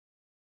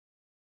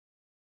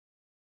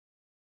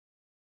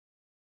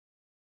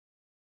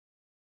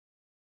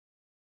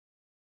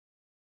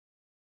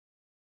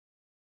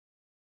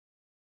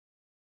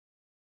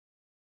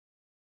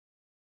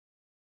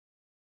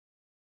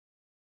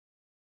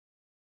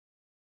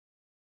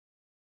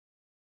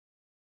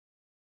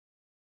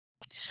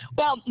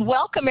Well,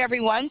 welcome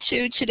everyone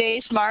to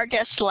today's MAR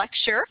guest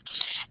lecture.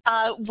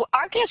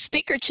 Our guest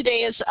speaker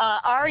today is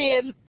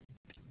Arian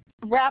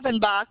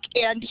Ravanbakhsh,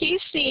 and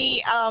he's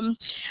the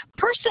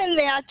person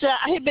that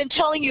I have been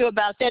telling you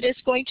about that is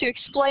going to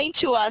explain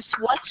to us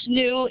what's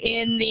new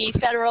in the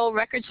federal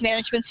records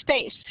management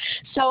space.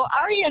 So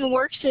Arian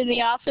works in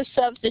the office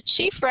of the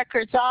Chief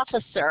Records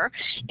Officer,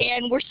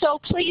 and we're so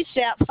pleased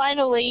that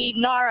finally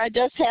NARA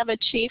does have a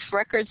Chief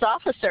Records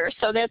Officer,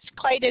 so that's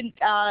quite an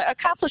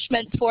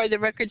accomplishment for the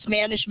records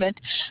management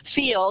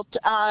field.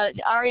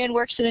 Arian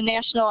works in the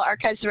National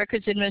Archives and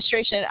Records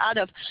Administration out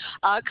of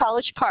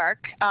College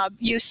Park.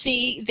 You see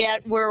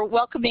that we're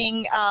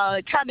welcoming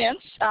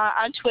comments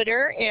on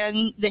Twitter,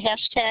 and the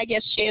hashtag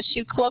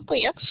SJSU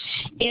Colloquia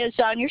is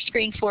on your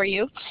screen for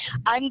you.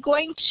 I'm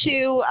going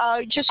to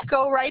just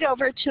go right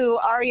over to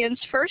Arian's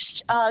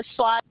first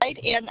slide,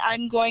 and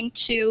I'm going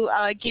to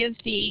give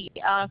the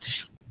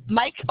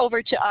mic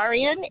over to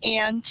Arian,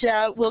 and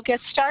we'll get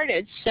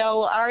started.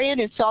 So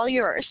Arian, it's all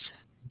yours.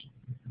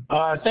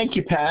 Thank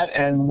you, Pat,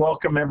 and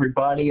welcome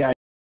everybody.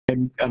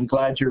 I'm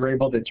glad you're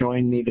able to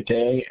join me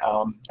today.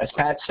 As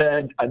Pat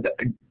said, I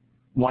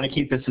want to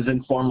keep this as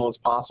informal as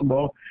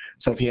possible.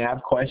 So if you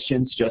have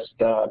questions, just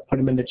put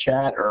them in the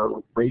chat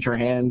or raise your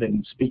hand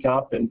and speak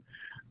up, and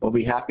we'll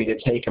be happy to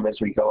take them as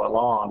we go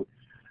along.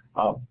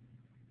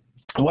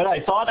 What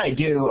I thought I'd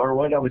do, or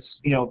what I was,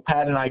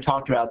 Pat and I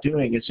talked about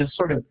doing, is just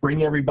sort of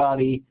bring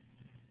everybody,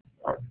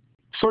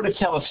 sort of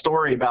tell a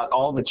story about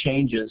all the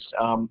changes.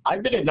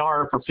 I've been at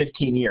NARA for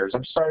 15 years.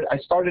 I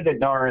started at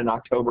NARA in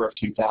October of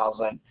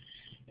 2000,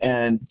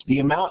 and the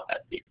amount,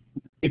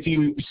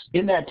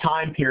 in that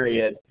time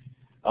period,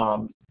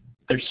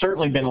 there's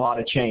certainly been a lot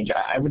of change.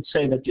 I would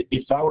say that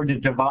if I were to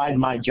divide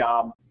my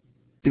job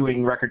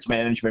doing records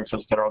management for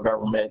the federal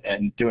government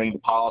and doing the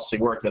policy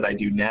work that I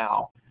do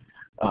now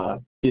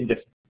into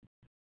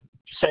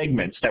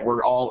segments that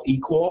were all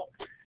equal,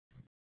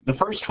 the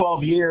first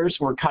 12 years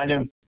were kind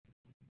of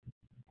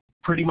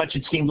pretty much,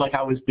 it seemed like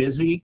I was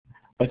busy,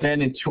 but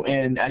then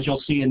and as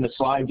you'll see in the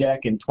slide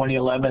deck, in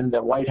 2011,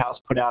 the White House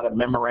put out a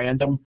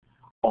memorandum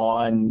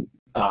on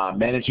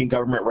managing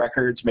government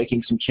records,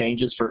 making some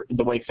changes for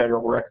the way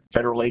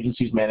federal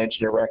agencies manage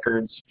their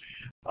records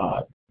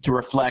to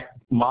reflect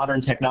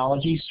modern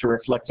technologies, to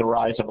reflect the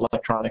rise of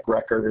electronic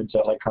records,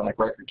 electronic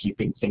record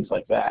keeping, things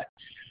like that.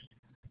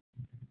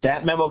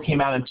 That memo came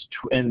out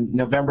in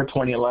November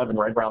 2011,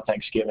 right around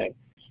Thanksgiving.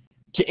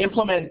 To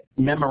implement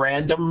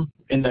memorandum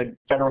in the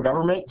federal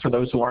government, for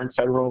those who aren't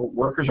federal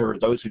workers or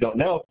those who don't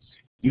know,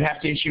 you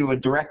have to issue a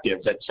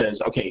directive that says,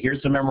 okay,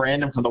 here's the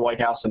memorandum from the White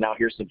House, and now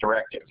here's the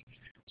directive.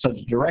 So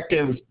the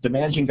directive, the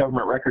Managing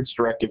Government Records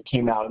Directive,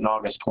 came out in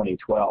August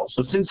 2012.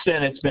 So since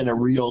then, it's been a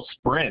real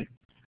sprint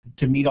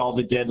to meet all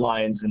the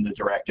deadlines in the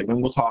directive,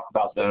 and we'll talk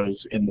about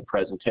those in the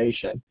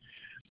presentation.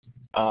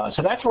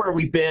 So that's where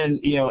we've been.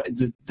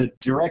 The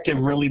directive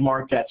really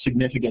marked that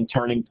significant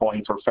turning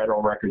point for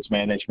federal records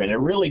management. It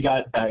really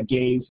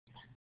gave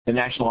the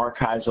National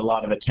Archives a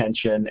lot of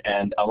attention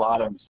and a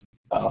lot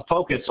of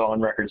focus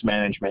on records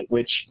management,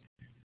 which,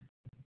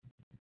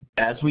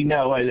 as we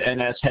know,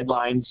 and as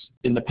headlines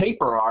in the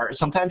paper are,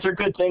 sometimes they're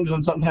good things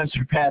and sometimes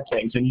they're bad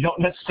things, and you don't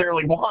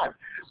necessarily want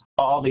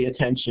all the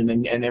attention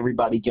and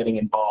everybody getting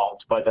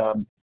involved. But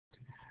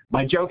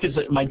my joke is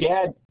that my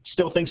dad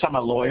still thinks I'm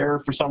a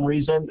lawyer for some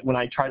reason when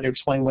I try to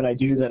explain what I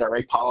do, that I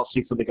write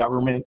policy for the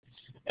government.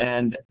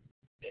 And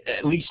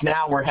at least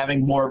now we're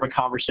having more of a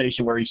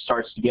conversation where he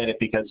starts to get it,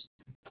 because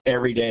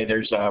every day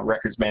there's a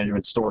records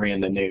management story in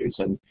the news.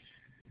 And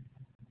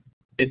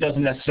it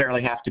doesn't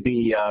necessarily have to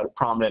be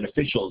prominent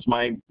officials.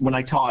 When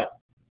I taught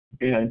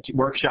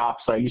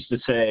workshops, I used to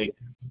say,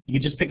 you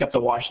can just pick up the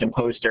Washington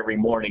Post every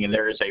morning and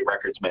there is a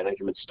records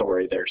management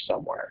story there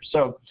somewhere.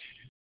 So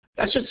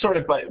that's just sort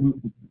of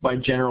by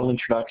general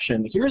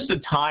introduction. Here's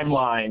the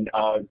timeline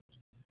of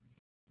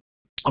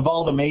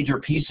all the major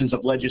pieces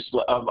of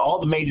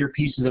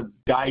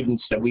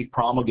guidance that we've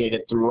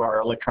promulgated through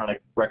our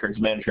electronic records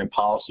management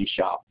policy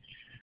shop.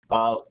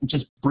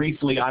 Just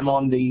briefly, I'm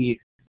on the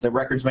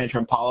records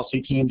management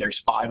policy team.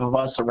 There's 5 of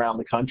us around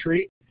the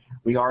country.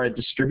 We are a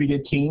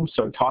distributed team,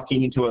 so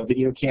talking into a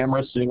video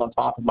camera sitting on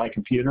top of my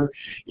computer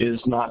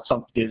is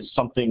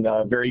something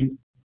very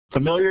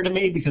familiar to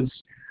me, because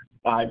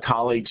I have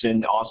colleagues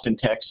in Austin,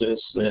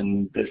 Texas,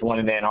 and there's one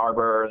in Ann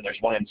Arbor, and there's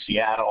one in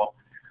Seattle.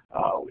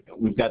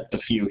 We've got a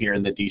few here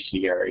in the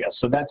DC area.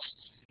 So that's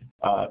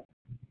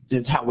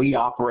how we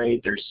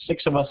operate. There's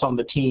 6 of us on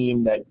the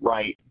team that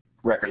write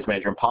records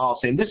management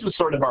policy, and this is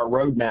sort of our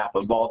roadmap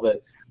of all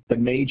the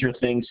major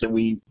things that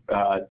we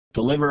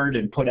delivered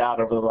and put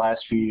out over the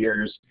last few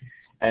years.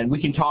 And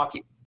we can talk,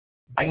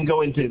 I can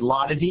go into a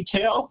lot of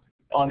detail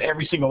on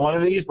every single one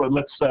of these, but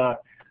let's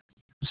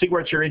see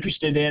what you're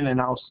interested in, and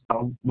I'll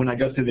when I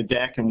go through the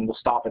deck, and we'll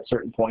stop at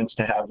certain points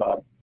to have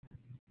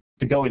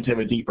to go into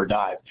a deeper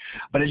dive.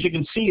 But as you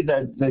can see,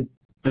 the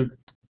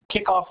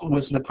kickoff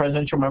was the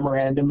Presidential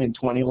Memorandum in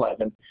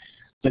 2011.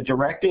 The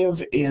directive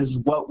is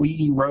what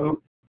we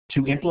wrote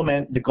to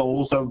implement the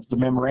goals of the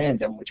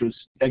memorandum, which was,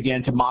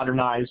 again, to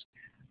modernize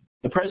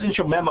The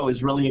presidential memo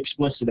is really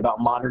explicit about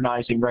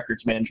modernizing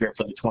records management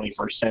for the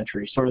 21st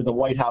century, sort of the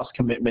White House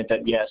commitment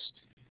that, yes,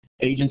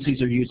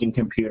 agencies are using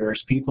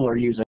computers, people are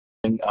using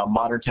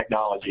modern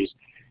technologies,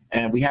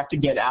 and we have to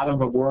get out of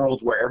a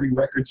world where every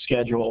record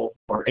schedule,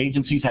 or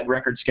agencies had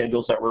record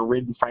schedules that were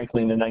written,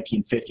 frankly, in the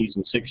 1950s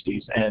and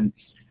 60s, and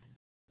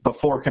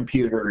before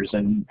computers,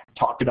 and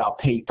talked about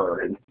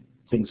paper and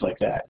things like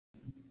that.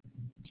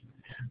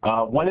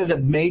 One of the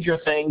major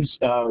things,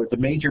 the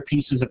major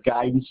pieces of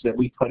guidance that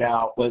we put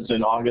out was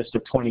in August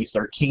of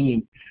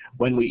 2013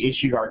 when we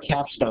issued our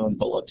Capstone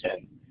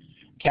Bulletin.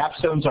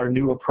 Capstone's our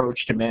new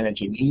approach to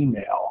managing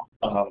email.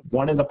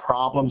 One of the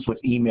problems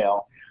with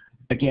email,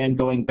 again,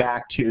 going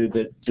back to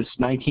this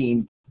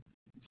 1940s,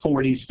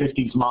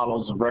 50s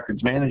models of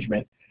records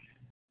management,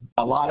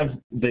 a lot of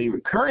the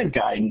current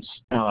guidance,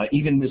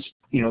 even this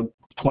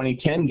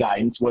 2010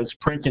 guidance, was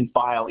print and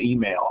file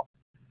email.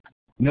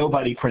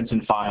 Nobody prints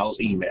and files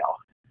email.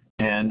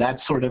 And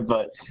that's sort of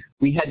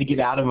we had to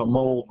get out of a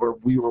mold where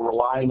we were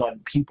relying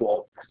on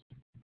people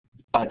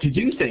to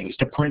do things,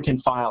 to print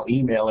and file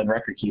email in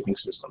record-keeping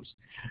systems.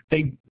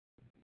 People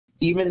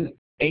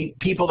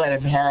that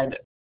have had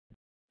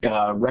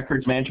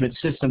records management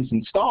systems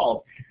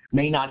installed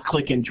may not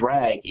click and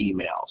drag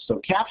email.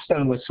 So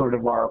Capstone was sort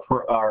of our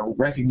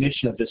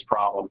recognition of this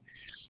problem,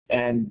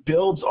 and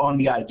builds on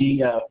the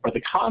idea or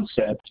the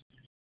concept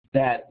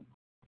that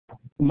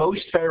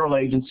most federal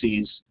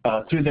agencies,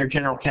 through their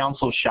general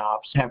counsel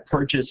shops, have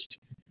purchased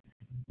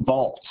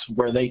vaults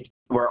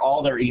where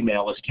all their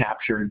email is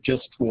captured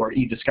just for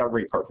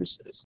e-discovery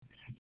purposes.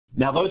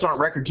 Now, those aren't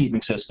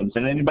record-keeping systems,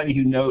 and anybody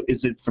who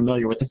isn't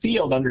familiar with the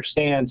field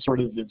understands sort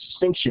of the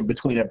distinction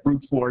between a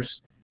brute force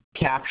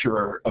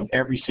capture of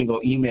every single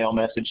email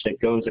message that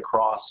goes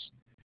across,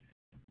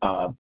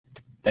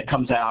 that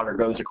comes out or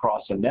goes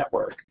across a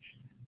network.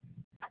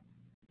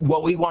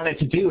 What we wanted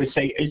to do is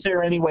say, is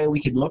there any way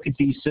we could look at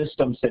these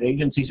systems that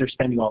agencies are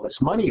spending all this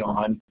money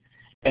on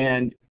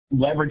and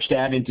leverage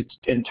that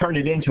and turn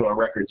it into a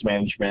records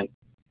management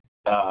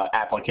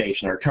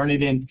application, or turn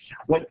it in,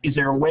 is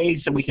there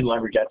ways that we can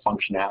leverage that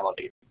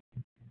functionality?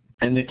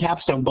 And the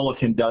Capstone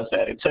Bulletin does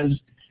that. It says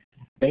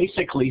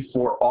basically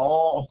for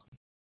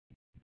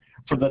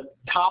the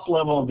top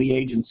level of the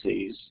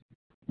agencies,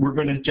 we're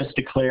going to just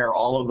declare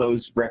all of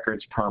those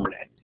records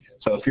permanent.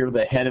 So if you're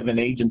the head of an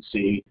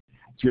agency,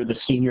 if you're the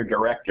senior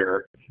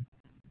director,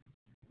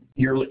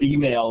 your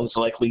email is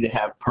likely to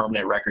have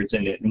permanent records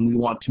in it, and we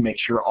want to make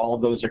sure all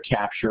of those are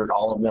captured,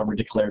 all of them are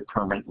declared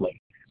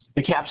permanently.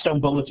 The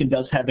Capstone Bulletin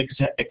does have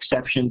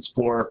exceptions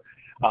for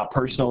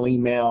personal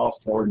email,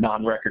 for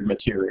non-record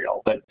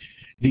material, but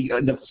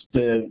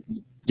the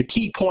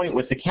key point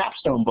with the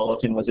Capstone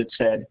Bulletin was it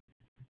said,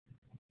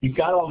 you've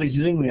got all these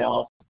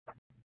email,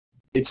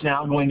 it's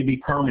now going to be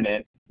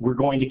permanent, we're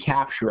going to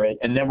capture it,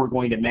 and then we're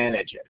going to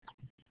manage it.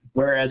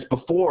 Whereas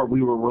before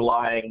we were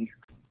relying,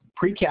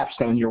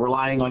 pre-Capstone, you're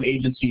relying on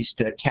agencies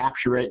to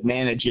capture it,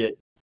 manage it,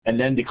 and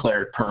then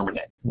declare it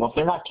permanent. Well, if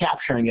they're not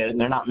capturing it and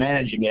they're not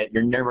managing it,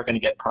 you're never going to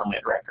get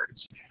permanent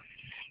records.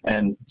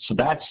 And so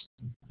that's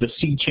the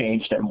sea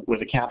change that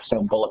the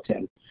Capstone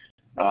Bulletin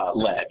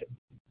led.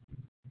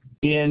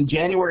 In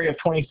January of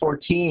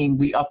 2014,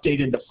 we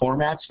updated the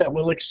formats that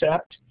we'll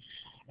accept,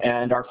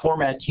 and our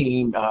format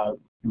team,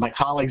 my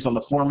colleagues on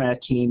the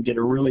format team, did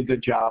a really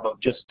good job of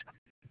just,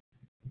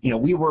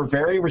 we were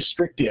very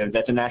restrictive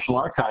at the National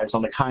Archives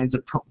on the kinds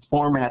of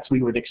formats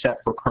we would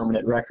accept for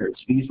permanent records.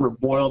 These were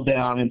boiled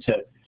down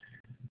into,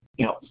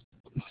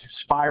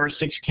 5 or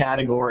 6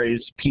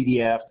 categories: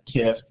 PDF,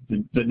 TIFF,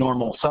 the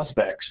normal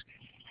suspects.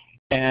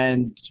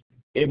 And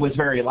it was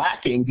very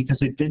lacking because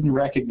it didn't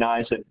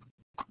recognize that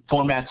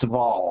formats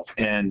evolve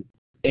and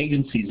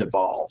agencies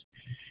evolve.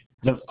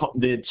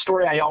 The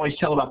story I always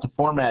tell about the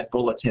format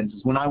bulletins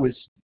is when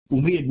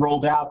we had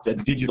rolled out the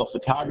digital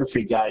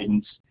photography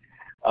guidance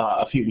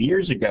a few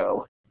years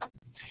ago,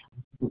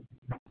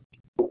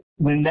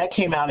 when that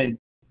came out in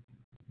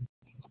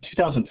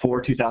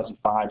 2004,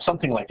 2005,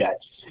 something like that,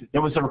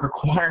 there was a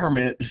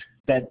requirement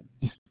that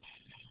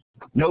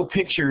no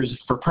pictures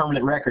for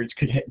permanent records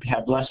could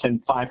have less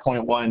than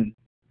 5.1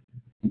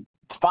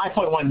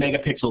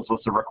 megapixels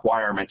was the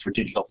requirement for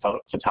digital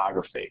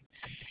photography.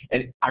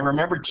 And I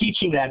remember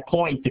teaching that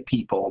point to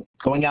people,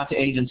 going out to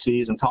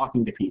agencies and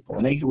talking to people,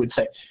 and they would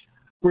say,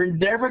 we're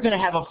never going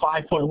to have a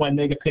 5.1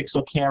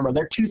 megapixel camera.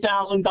 They're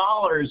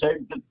 $2,000.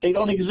 They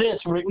don't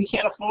exist. We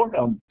can't afford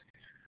them.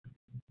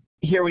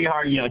 Here we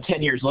are,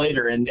 10 years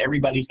later, and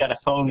everybody's got a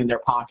phone in their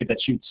pocket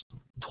that shoots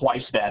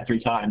twice that, 3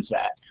 times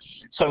that.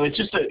 So it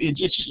just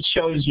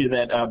shows you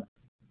that,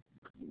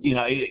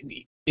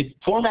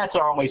 formats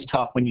are always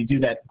tough when you do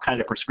that kind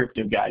of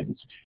prescriptive guidance.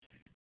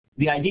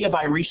 The idea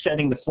by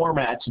resetting the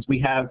formats is we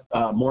have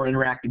more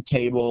interactive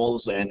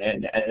tables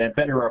and a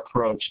better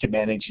approach to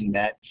managing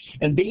that,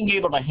 and being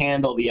able to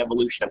handle the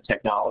evolution of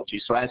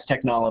technology. So as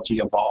technology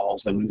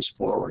evolves and moves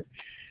forward,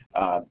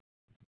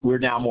 we're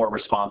now more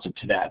responsive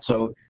to that.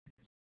 So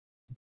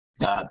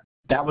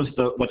that was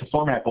what the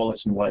format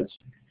bulletin was.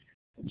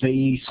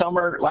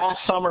 Last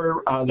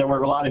summer, there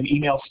were a lot of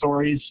email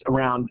stories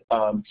around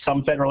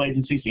some federal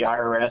agencies, the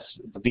IRS,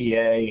 the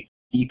VA,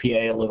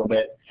 EPA a little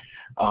bit.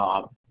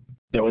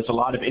 There was a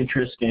lot of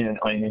interest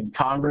in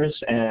Congress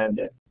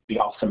and the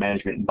Office of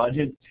Management and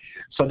Budget.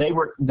 So they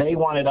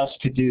wanted us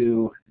to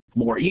do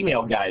more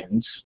email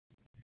guidance.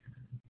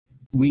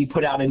 We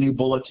put out a new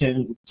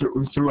bulletin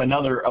through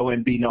another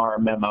OMB NARA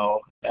memo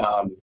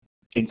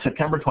in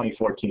September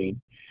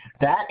 2014.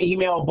 That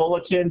email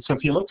bulletin, so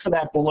if you look for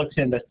that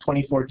bulletin, the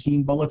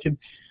 2014 bulletin,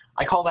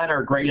 I call that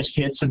our greatest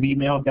hits of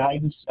email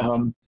guidance.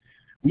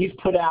 We've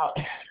put out,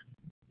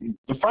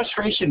 the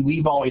frustration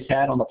we've always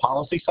had on the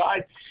policy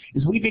side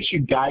is we've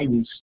issued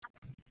guidance.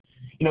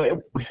 You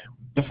know,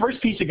 the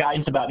first piece of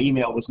guidance about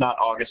email was not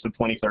August of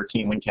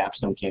 2013 when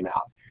Capstone came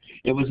out.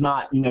 It was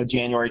not, you know,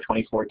 January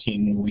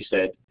 2014 when we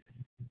said,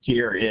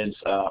 here is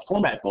a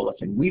format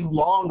bulletin. We've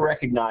long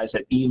recognized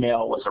that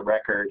email was a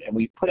record, and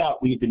we've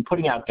been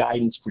putting out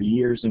guidance for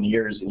years and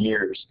years and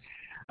years,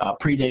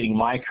 predating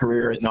my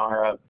career at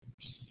NARA,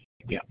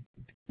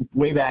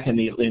 way back in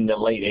the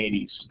late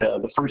 80s.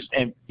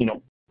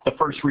 The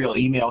first real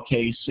email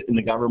case in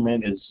the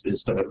government is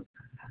the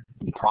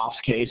Prof's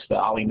case, the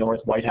Ollie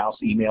North White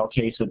House email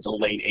case of the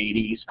late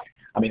 80s.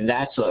 I mean,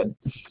 that's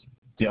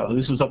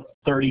this is a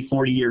 30,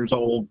 40 years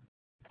old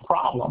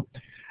problem.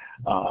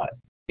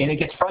 And it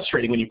gets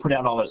frustrating when you put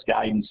out all this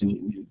guidance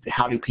and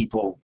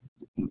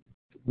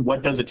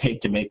what does it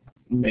take to make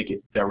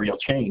it a real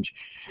change?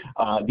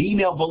 The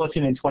email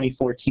bulletin in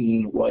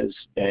 2014 was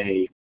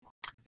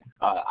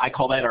I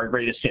call that our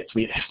greatest hits.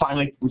 We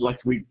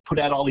put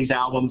out all these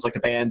albums like a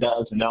band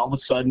does, and then all of a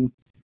sudden,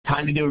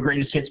 time to do a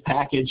greatest hits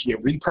package. You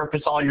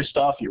repurpose all your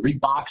stuff, you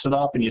rebox it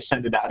up, and you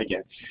send it out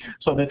again.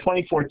 So the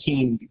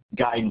 2014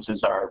 guidance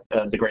is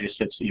the greatest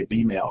hits of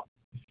email.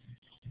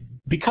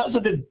 Because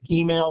of the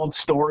email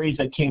stories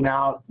that came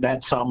out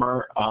that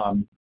summer,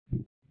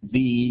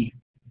 the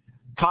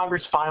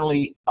Congress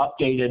finally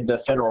updated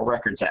the Federal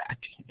Records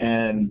Act.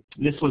 And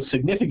this was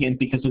significant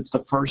because it's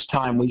the first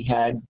time we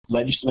had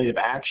legislative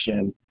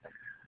action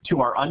to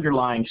our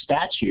underlying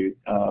statute,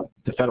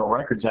 the Federal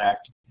Records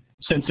Act,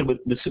 since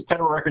the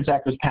Federal Records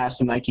Act was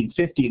passed in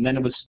 1950, and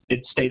then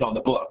it stayed on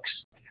the books.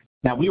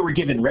 Now, we were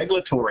given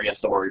regulatory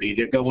authority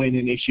to go in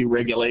and issue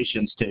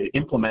regulations to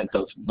implement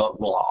the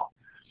law.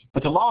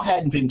 But the law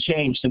hadn't been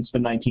changed since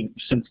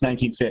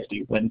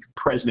 1950 when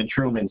President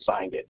Truman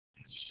signed it.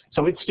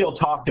 So it still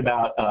talked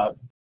about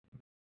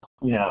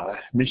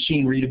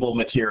machine-readable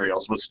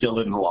materials was still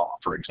in the law,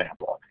 for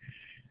example.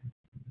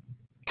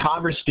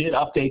 Congress did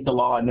update the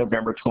law in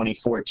November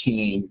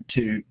 2014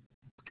 to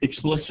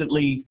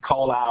explicitly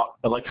call out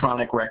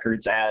electronic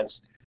records as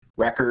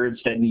records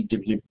that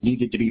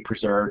needed to be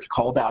preserved,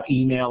 called out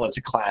email as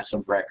a class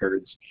of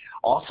records,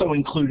 also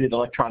included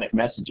electronic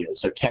messages,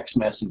 so text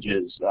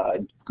messages,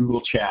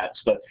 Google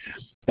chats,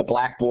 the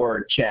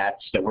Blackboard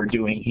chats that we're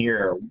doing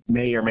here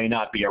may or may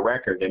not be a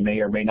record. They may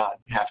or may not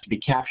have to be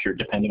captured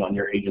depending on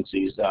your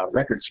agency's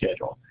record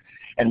schedule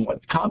and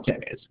what the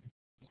content is.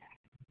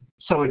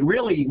 So it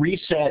really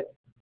reset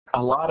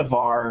a lot of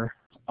our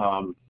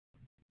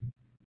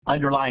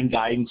underlying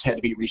guidance had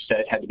to be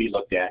reset, had to be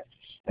looked at.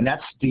 And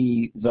that's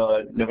the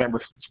November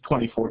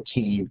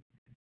 2014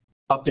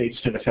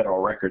 updates to the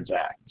Federal Records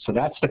Act. So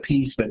that's the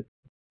piece that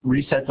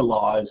reset the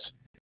laws,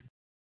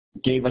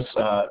 gave us,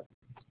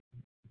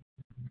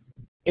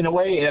 in a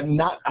way,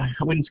 I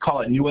wouldn't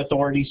call it new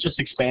authorities, just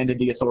expanded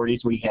the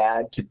authorities we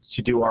had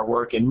to do our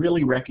work and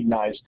really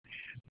recognized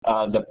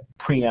the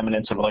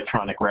preeminence of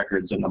electronic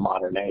records in the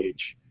modern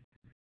age.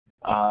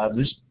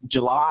 Past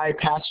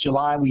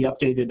July, we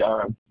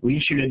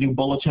issued a new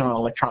bulletin on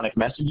electronic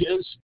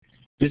messages.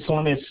 This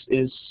one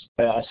is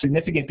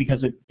significant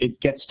because it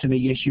gets to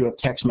the issue of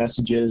text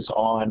messages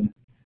on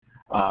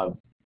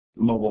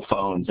mobile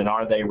phones, and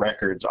are they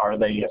records? Are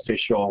they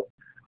official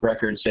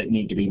records that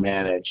need to be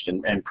managed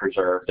and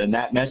preserved? And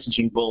that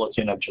messaging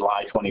bulletin of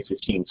July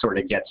 2015 sort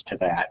of gets to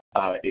that.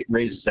 It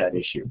raises that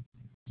issue.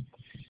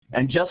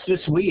 And just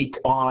this week,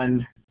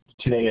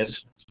 today is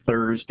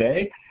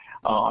Thursday,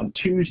 on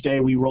Tuesday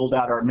we rolled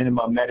out our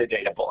minimum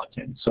metadata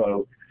bulletin.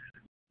 So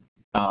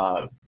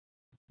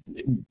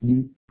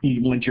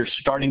when you're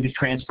starting to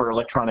transfer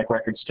electronic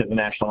records to the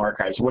National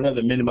Archives, what are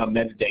the minimum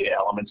metadata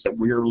elements that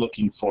we're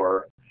looking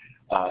for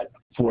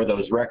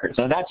those records?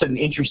 Now that's an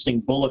interesting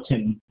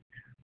bulletin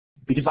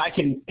because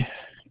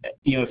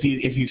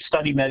if you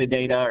study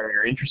metadata or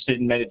you're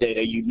interested in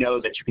metadata, you know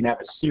that you can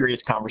have a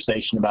serious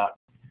conversation about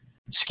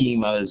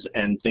schemas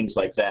and things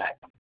like that.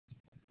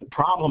 The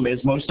problem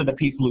is most of the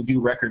people who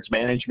do records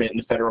management in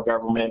the federal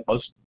government,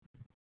 most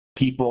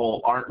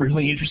people aren't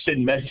really interested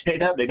in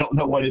metadata. They don't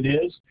know what it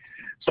is.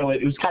 So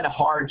it was kind of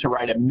hard to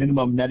write a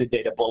minimum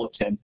metadata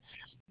bulletin.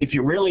 If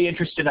you're really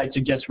interested, I'd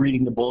suggest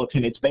reading the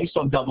bulletin. It's based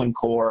on Dublin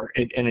Core,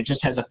 and it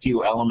just has a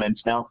few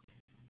elements. Now,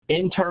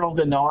 internal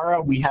to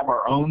NARA, we have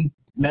our own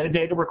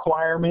metadata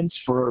requirements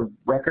for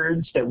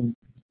records that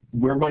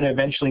we're going to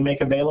eventually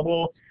make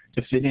available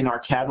to fit in our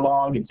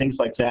catalog and things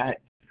like that.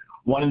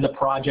 One of the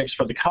projects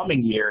for the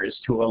coming year is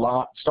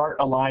to start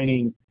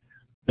aligning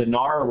the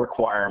NARA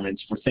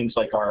requirements for things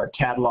like our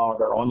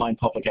catalog, our online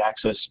public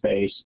access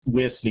space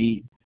with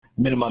the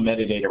minimum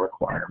metadata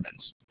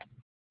requirements.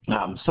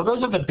 So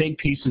those are the big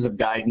pieces of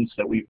guidance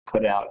that we've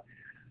put out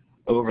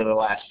over the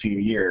last few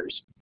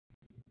years.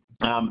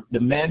 The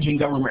Managing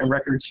Government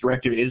Records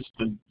Directive is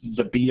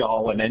the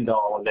be-all and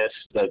end-all of this,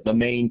 the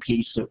main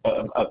piece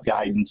of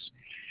guidance,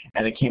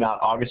 and it came out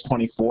August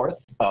 24th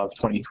of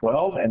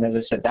 2012. And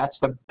as I said, that's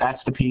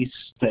the piece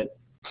that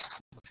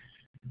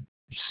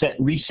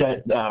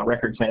reset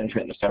records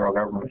management in the federal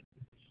government.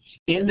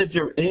 In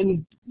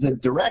the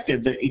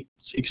directive, it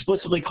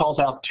explicitly calls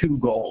out two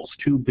goals,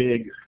 two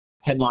big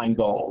headline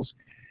goals,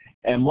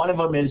 and one of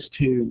them is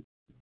to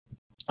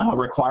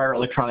require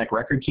electronic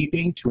record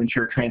keeping to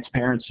ensure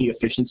transparency,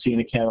 efficiency,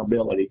 and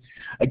accountability.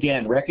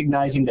 Again,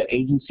 recognizing that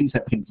agencies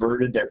have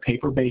converted their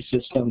paper-based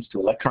systems to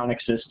electronic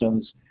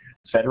systems.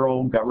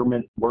 Federal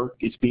government work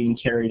is being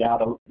carried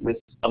out with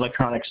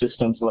electronic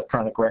systems,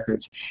 electronic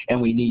records,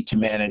 and we need to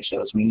manage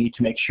those. We need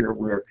to make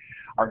sure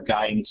our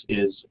guidance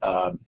is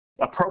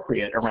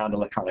appropriate around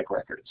electronic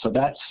records. So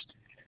that's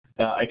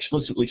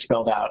explicitly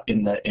spelled out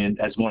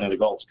as one of the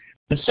goals.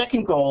 The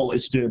second goal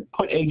is to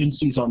put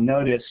agencies on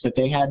notice that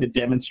they had to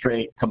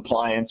demonstrate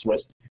compliance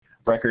with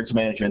records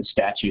management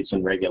statutes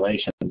and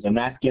regulations, and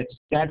that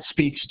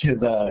speaks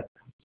to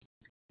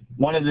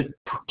one of the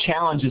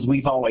challenges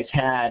we've always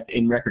had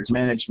in records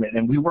management.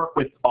 And we work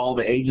with all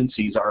the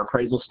agencies. Our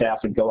appraisal staff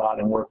would go out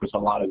and work with a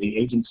lot of the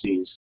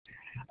agencies.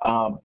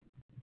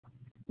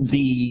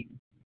 The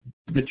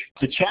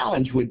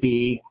challenge would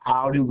be,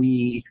 how do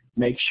we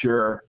make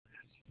sure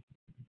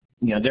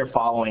they're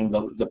following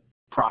the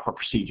proper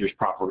procedures,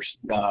 proper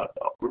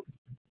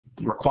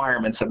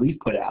requirements that we've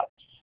put out.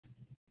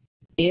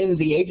 In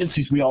the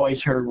agencies, we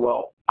always heard,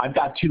 well, I've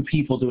got 2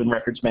 people doing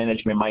records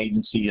management. My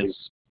agency is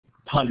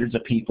hundreds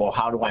of people.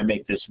 How do I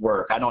make this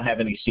work? I don't have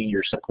any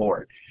senior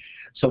support.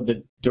 So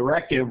the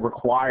directive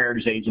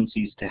requires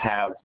agencies to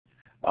have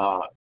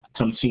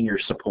some senior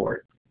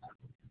support.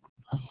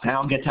 And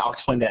I'll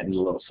explain that in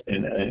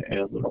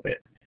a little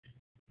bit.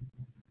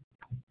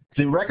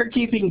 The record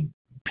keeping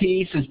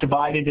piece is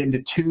divided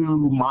into 2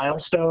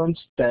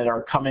 milestones that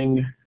are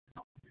coming,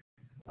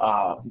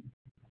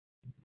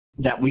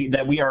 that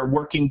we are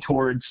working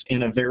towards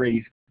in a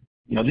very,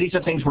 these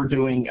are things we're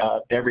doing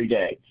every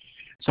day.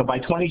 So by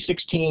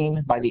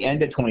 2016, by the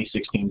end of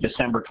 2016,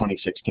 December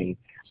 2016,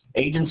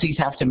 agencies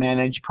have to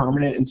manage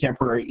permanent and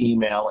temporary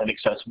email in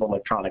accessible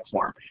electronic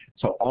form.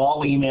 So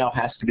all email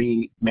has to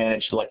be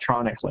managed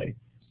electronically.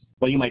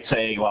 Well, you might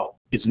say, well,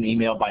 isn't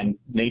email by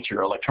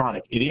nature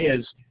electronic? It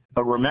is.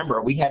 But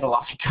remember, we had a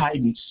lot of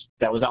guidance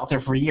that was out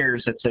there for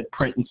years that said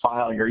print and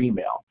file your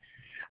email.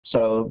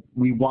 So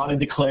we want to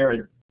declare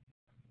a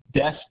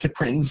desk to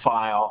print and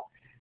file,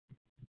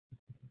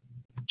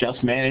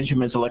 just manage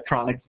them as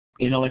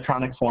in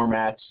electronic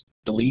formats,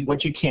 delete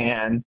what you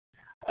can,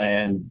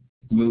 and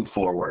move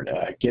forward.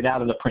 Get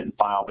out of the print and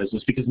file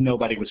business, because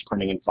nobody was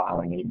printing and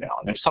filing email.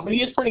 And if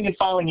somebody is printing and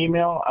filing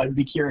email, I'd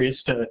be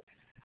curious to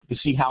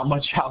see how's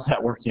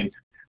that working.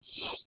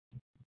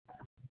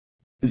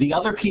 The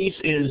other piece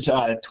is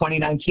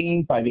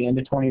 2019, by the end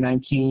of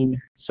 2019,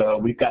 so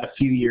we've got a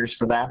few years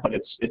for that, but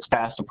it's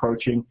fast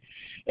approaching.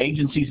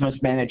 Agencies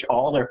must manage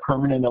all their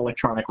permanent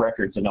electronic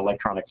records in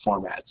electronic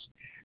formats.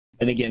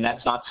 And again,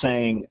 that's not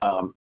saying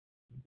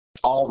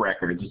all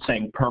records, it's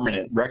saying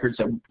permanent records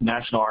that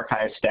National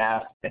Archives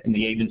staff and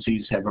the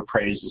agencies have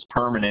appraised as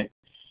permanent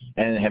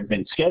and have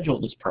been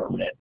scheduled as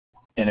permanent.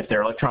 And if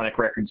they're electronic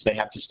records, they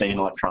have to stay in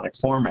electronic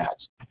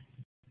formats.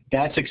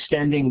 That's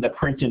extending the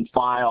print and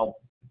file,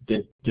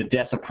 the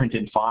death of print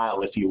and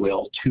file, if you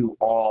will, to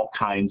all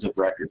kinds of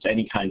records,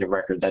 any kind of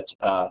record that's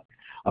a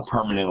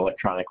permanent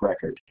electronic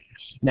record.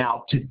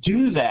 Now, to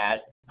do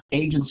that,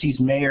 agencies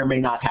may or may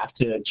not have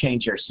to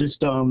change their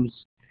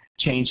systems,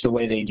 change the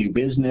way they do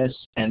business,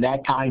 and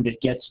that kind of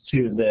gets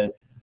to the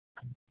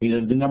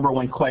number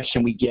one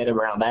question we get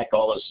around that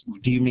goal is,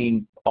 do you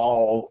mean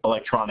all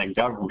electronic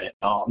government,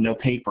 no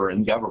paper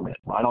in government?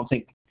 Well, I don't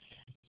think,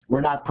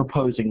 we're not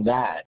proposing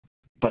that,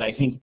 but I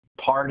think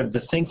part of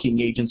the thinking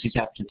agencies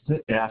have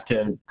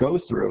to go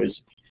through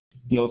is,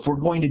 if we're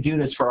going to do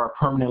this for our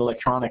permanent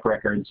electronic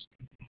records,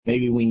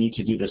 maybe we need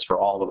to do this for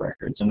all the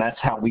records, and that's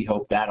how we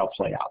hope that'll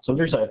play out. So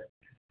there's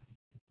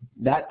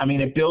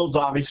it builds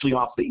obviously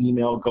off the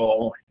email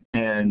goal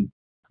and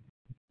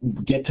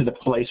get to the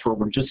place where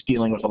we're just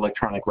dealing with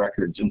electronic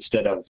records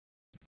instead of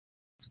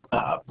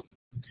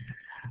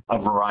a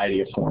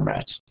variety of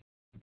formats.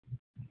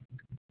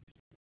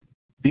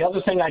 The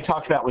other thing I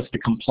talked about was the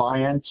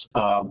compliance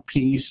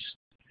piece.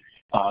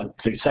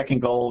 The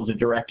second goal of the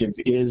directive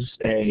is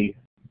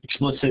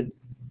explicit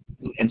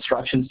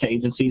instructions to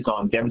agencies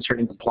on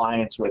demonstrating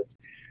compliance with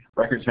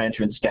records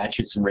management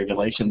statutes and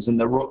regulations. And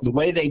the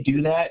way they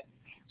do that,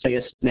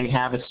 they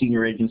have a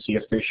senior agency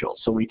official.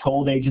 So we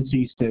told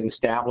agencies to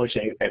establish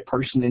a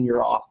person in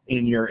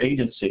your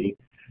agency,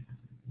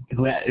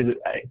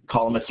 I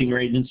call them a senior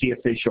agency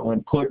official,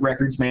 and put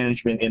records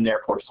management in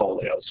their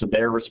portfolio. So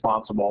they're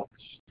responsible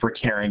for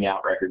carrying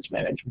out records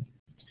management.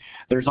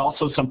 There's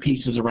also some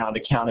pieces around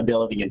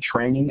accountability and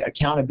training.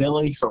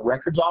 Accountability for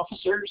records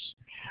officers.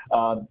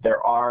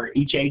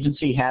 Each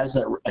agency has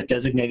a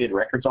designated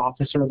records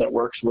officer that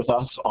works with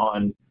us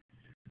on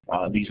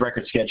these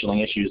record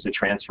scheduling issues, the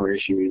transfer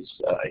issues,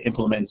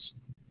 implements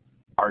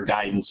our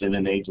guidance in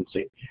an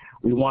agency.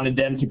 We wanted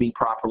them to be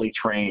properly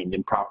trained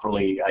and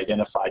properly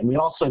identified. And we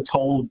also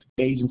told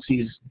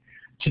agencies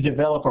to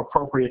develop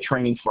appropriate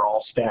training for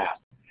all staff.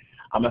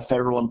 I'm a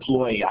federal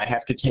employee. I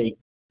have to take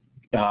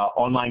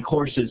online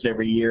courses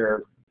every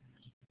year.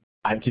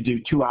 I have to do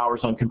 2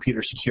 hours on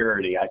computer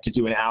security. I have to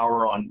do an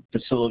hour on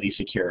facility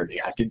security.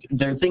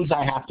 There are things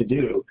I have to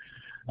do.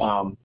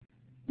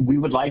 We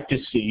would like to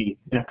see,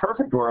 in a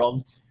perfect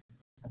world,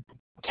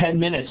 10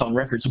 minutes on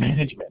records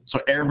management. So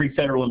every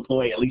federal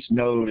employee at least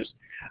knows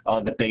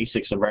the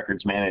basics of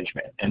records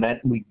management. And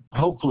that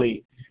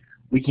hopefully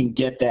we can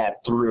get that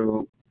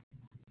through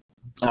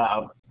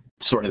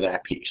sort of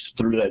that piece,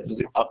 through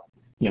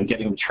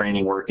getting the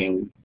training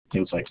working,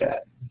 things like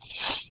that.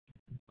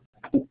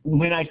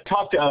 When I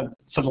talked,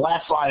 so the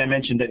last slide I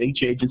mentioned that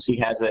each agency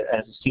has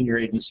a senior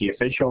agency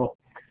official.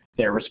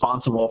 They're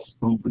responsible.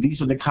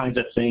 These are the kinds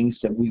of things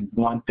that we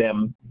want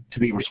them to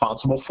be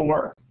responsible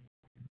for.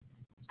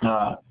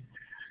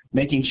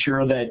 Making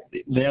sure that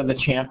they're the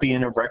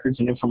champion of records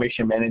and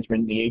information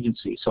management in the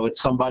agency. So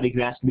it's somebody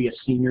who has to be a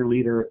senior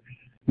leader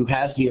who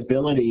has the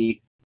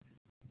ability,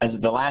 as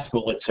the last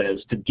bullet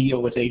says, to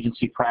deal with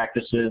agency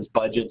practices,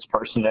 budgets,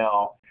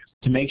 personnel,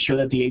 to make sure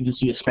that the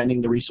agency is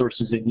spending the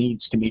resources it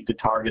needs to meet the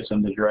targets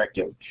in the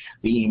directive,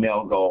 the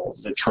email goals,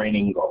 the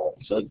training goals,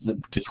 the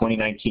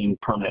 2019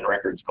 permanent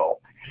records goal.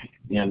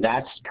 And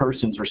that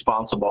person's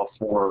responsible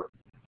for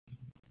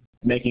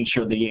making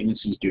sure the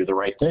agencies do the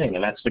right thing,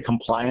 and that's the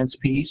compliance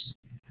piece.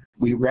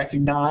 We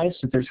recognize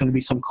that there's going to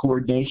be some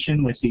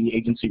coordination with the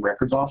agency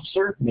records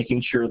officer,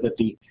 making sure that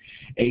the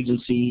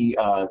agency,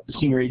 the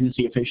senior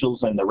agency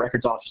officials and the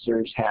records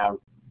officers are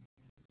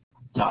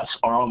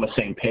on the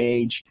same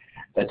page,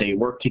 that they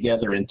work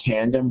together in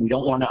tandem. We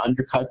don't want to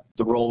undercut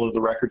the role of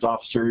the records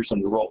officers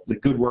and the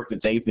good work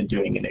that they've been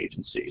doing in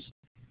agencies.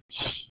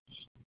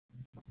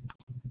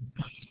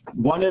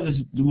 One of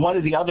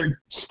the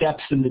other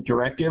steps in the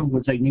directive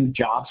was a new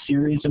job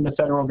series in the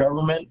federal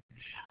government,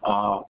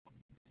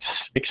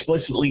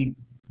 explicitly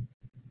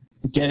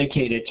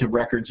dedicated to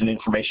records and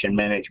information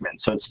management.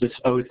 So it's this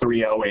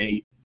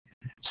 0308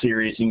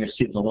 series, and you'll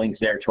see the links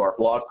there to our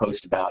blog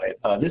post about it.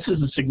 This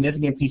is a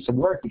significant piece of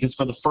work because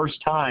for the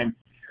first time,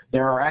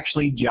 there are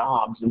actually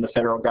jobs in the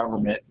federal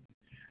government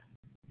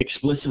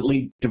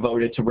explicitly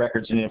devoted to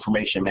records and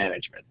information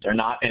management. They're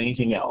not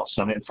anything else.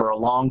 I mean, for a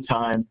long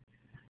time,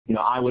 you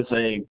know, I was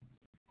in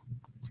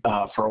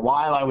the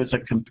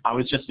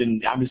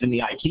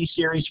IT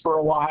series for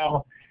a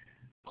while.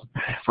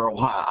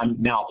 I'm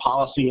now a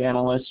policy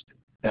analyst.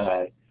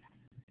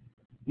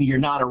 You're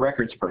not a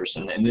records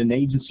person. And in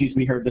agencies,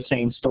 we heard the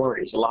same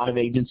stories. A lot of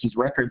agencies'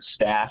 records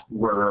staff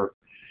were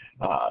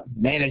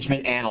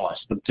management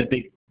analysts, the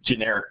big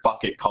generic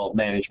bucket called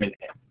management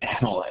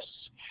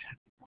analysts,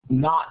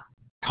 not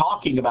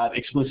talking about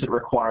explicit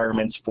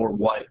requirements for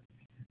what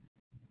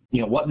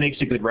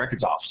makes a good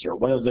records officer.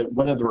 What are the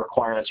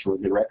requirements for a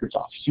good records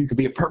officer? You could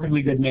be a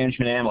perfectly good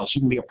management analyst. You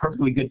can be a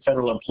perfectly good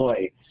federal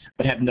employee,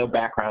 but have no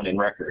background in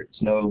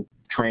records, no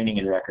training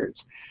in records.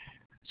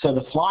 So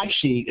the fly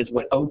sheet is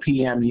what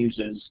OPM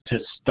uses to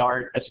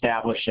start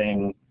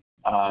establishing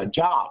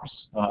jobs.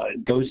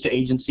 It goes to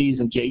agencies,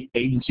 and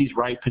agencies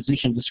write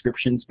position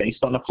descriptions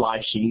based on a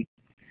fly sheet.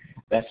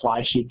 That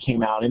fly sheet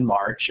came out in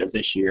March of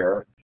this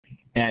year,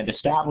 and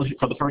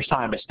for the first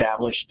time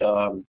established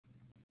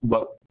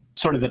what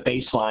sort of the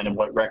baseline of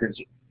what records,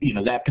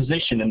 that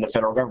position in the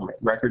federal government,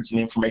 records and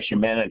information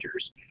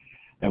managers.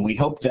 And we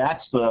hope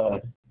that's a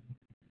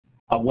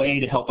way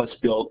to help us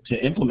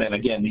implement,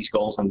 again, these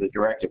goals in the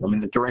directive. I mean,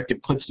 the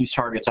directive puts these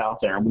targets out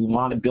there, and we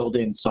want to build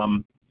in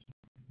some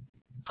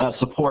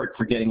support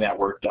for getting that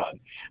work done,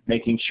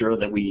 making sure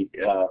that we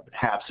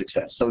have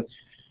success. So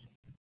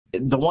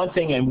the one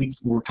thing, and we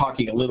were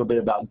talking a little bit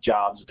about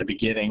jobs at the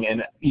beginning,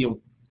 and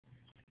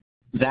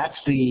that's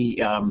the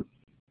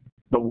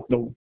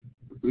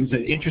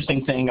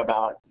interesting thing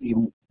about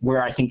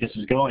where I think this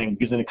is going,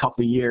 because in a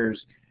couple of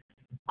years,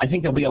 I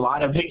think there'll be a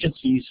lot of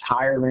agencies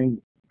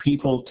hiring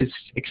people to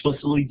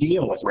explicitly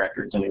deal with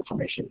records and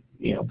information.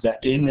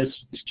 That in this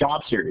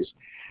job series,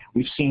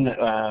 we've seen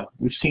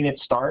it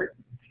start.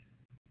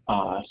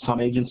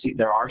 Some agencies,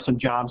 there are some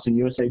jobs in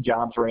USA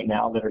Jobs right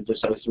now that are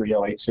this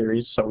 0308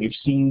 series. So we've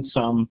seen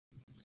some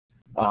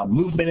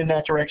movement in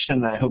that direction,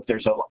 and I hope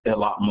there's a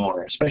lot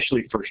more,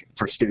 especially for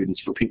students,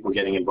 for people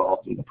getting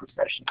involved in the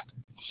profession.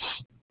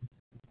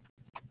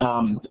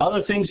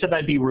 Other things that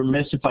I'd be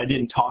remiss if I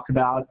didn't talk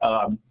about.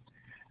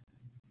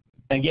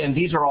 Again,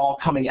 these are all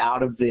coming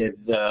out of the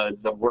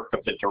work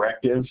of the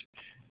directive.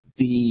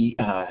 The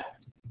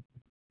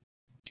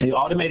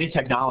automated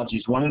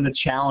technologies, one of the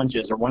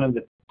challenges, or one of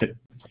the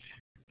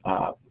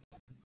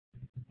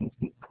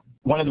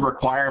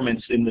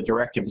requirements in the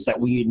directive is that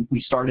we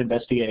start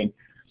investigating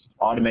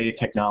automated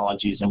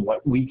technologies and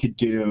what we could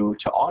do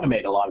to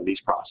automate a lot of these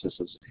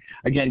processes.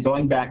 Again,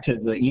 going back to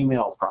the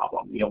email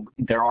problem,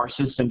 there are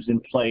systems in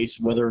place.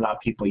 Whether or not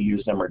people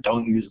use them or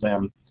don't use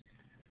them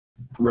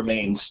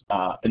remains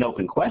an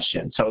open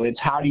question. So it's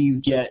how do you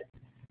get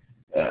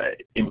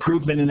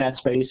improvement in that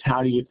space?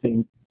 How do you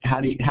think? How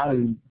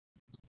can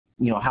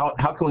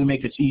we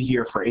make this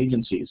easier for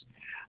agencies?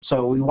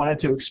 So we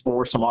wanted to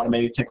explore some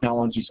automated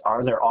technologies.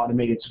 Are there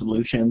automated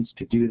solutions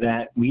to do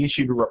that? We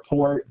issued a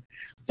report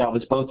that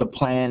was both a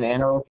plan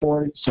and a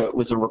report. So it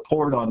was a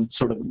report on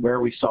sort of where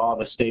we saw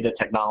the state of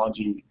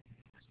technology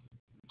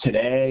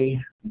today,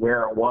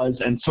 where it was,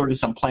 and sort of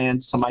some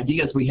plans, some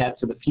ideas we had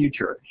for the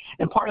future.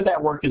 And part of that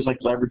work is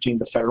like leveraging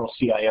the Federal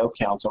CIO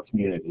Council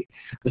community.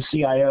 The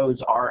CIOs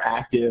are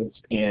active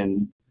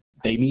and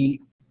they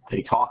meet,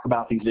 they talk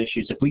about these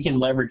issues. If we can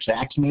leverage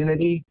that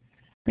community,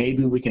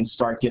 maybe we can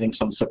start getting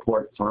some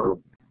support for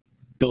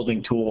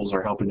building tools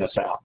or helping us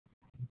out.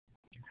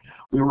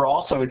 We were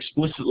also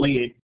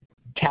explicitly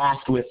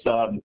tasked with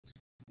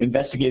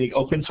investigating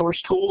open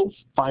source tools,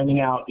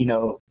 finding out,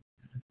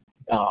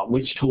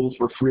 which tools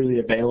were freely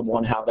available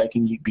and how they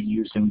can be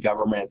used in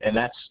government. And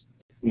that's,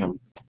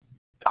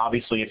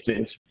 obviously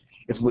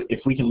if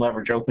we can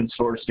leverage open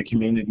source, the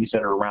communities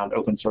that are around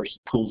open source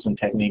tools and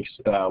techniques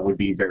would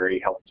be very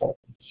helpful.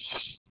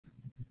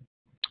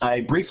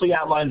 I briefly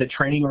outlined the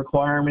training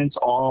requirements.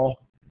 All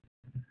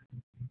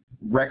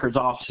records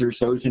officers,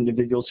 those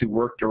individuals who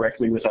work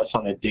directly with us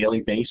on a daily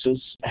basis,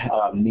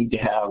 need to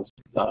have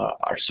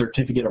our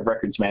Certificate of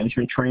Records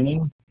Management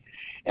training.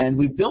 And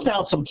we've built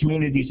out some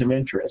communities of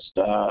interest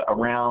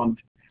around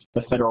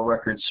the federal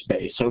records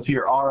space. So if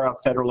you are a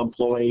federal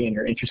employee and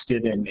you're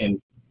interested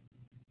in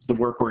the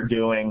work we're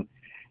doing,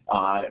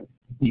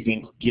 you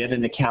can get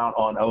an account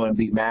on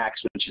OMB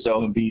Max, which is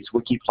OMB's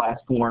wiki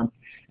platform,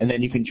 and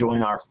then you can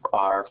join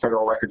our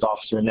Federal Records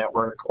Officer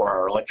Network or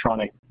our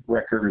Electronic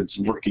Records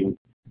Working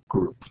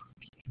Group.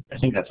 I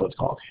think that's what it's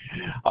called.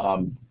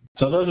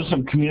 So those are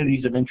some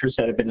communities of interest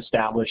that have been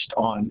established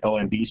on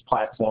OMB's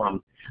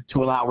platform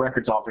to allow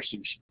records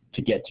officers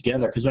to get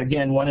together. Because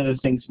again, one of the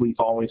things we've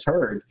always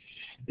heard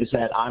is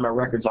that I'm a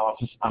records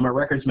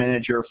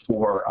manager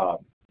for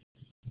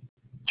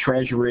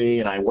Treasury,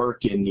 and I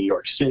work in New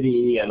York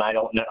City, and I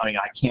don't know.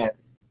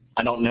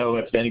 I don't know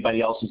if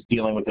anybody else is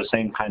dealing with the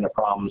same kind of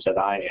problems that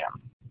I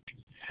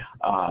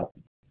am.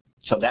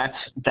 So that's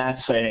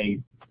a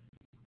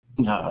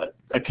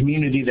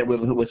community that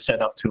was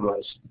set up to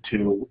us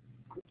to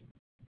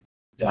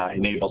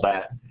enable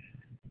that.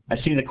 I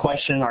see the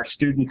question: are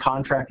student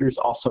contractors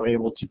also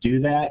able to do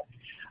that?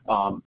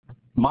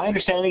 My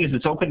understanding is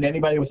it's open to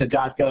anybody with a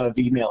 .gov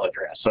email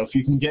address. So if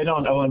you can get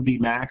on OMB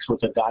Max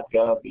with a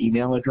 .gov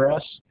email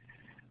address,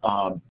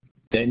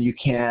 then you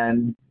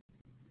can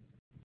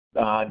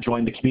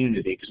join the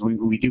community, because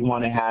we do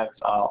want to have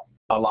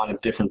a lot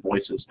of different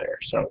voices there.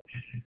 So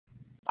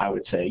I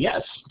would say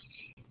yes.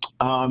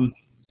 And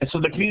so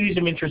the communities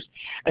of interest,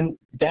 and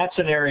that's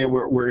an area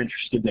we're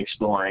interested in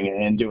exploring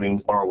and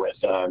doing more with.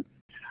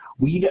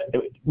 We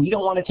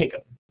don't want to take,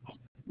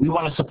 we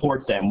want to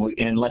support them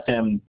and let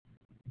them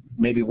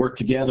maybe work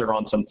together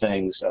on some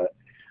things.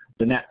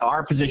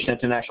 Our position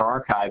at the National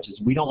Archives is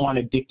we don't want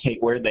to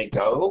dictate where they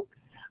go,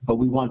 but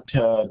we want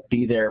to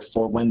be there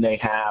for when they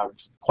have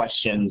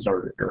questions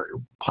or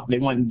they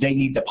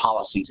need the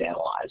policies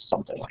analyzed,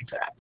 something like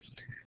that.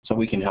 So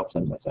we can help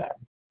them with that.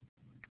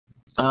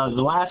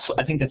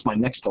 I think that's my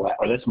next slide,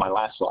 or that's my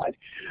last slide.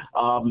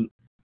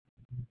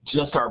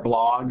 Just our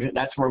blog.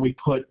 That's where we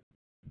put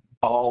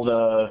all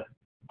the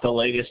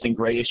latest and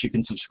greatest. You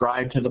can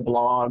subscribe to the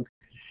blog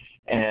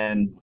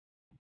and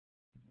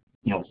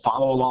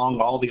follow along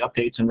all the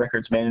updates in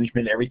records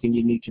management, everything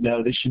you need to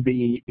know. This should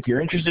be, if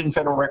you're interested in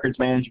federal records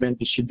management,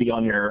 this should be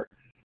on your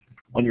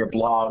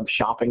blog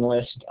shopping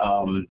list.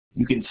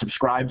 You can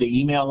subscribe to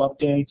email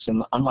updates,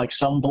 and unlike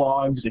some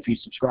blogs, if you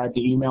subscribe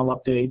to email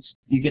updates,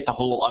 you get the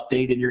whole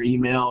update in your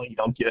email. You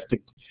don't have to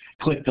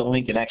click the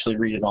link and actually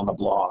read it on the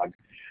blog.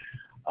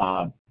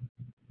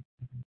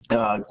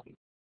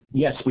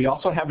 Yes, we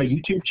also have a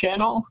YouTube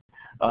channel.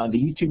 The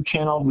YouTube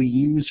channel we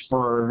use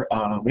for,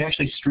 we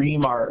actually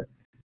stream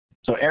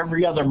so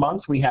every other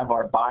month we have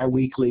our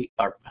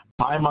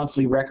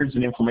bi-monthly Records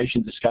and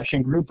Information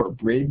Discussion Group, or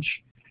BRIDGE.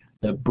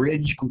 The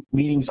BRIDGE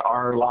meetings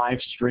are live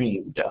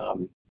streamed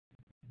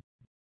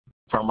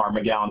from our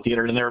McGowan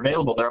Theater, and they're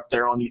available. They're up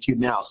there on YouTube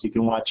now, so you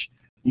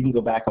can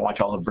go back and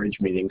watch all the BRIDGE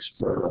meetings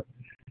for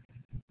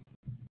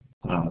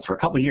a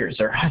couple of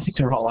years. I think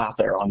they're all out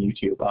there on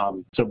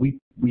YouTube. So we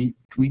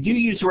do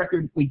use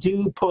we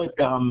do put.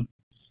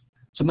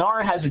 So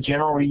NARA has a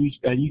general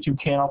YouTube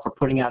channel for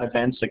putting out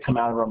events that come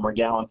out of our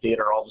McGowan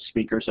Theater, all the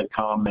speakers that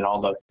come and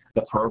all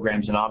the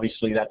programs, and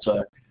obviously that's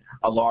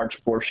a large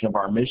portion of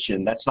our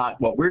mission. That's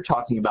not what we're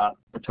talking about.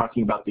 We're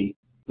talking about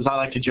as I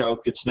like to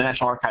joke, it's the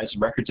National Archives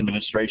and Records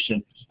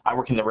Administration. I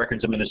work in the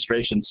Records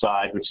Administration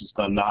side, which is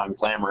the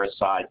non-glamorous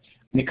side.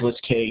 Nicolas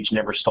Cage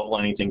never stole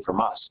anything from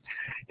us.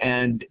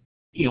 And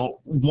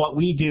what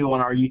we do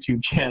on our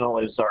YouTube channel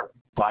is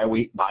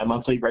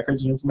bi-monthly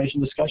Records and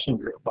Information Discussion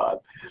Group.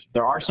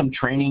 There are some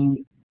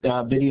training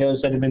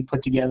videos that have been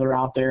put together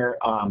out there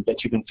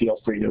that you can feel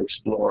free to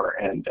explore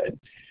and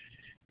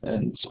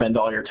spend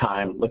all your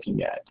time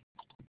looking at.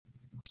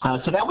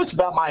 So that was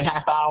about my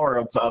half hour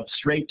of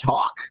straight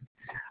talk.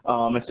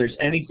 If there's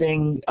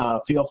anything,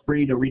 feel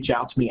free to reach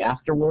out to me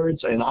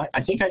afterwards. And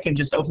I think I can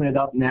just open it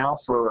up now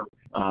for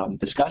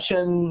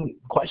discussion,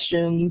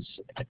 questions,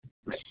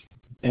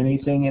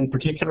 anything in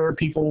particular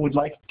people would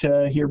like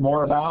to hear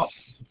more about.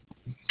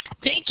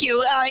 Thank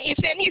you.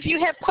 If any of you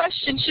have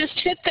questions, just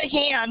hit the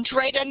hand.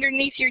 Right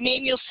underneath your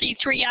name, you'll see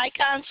 3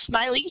 icons,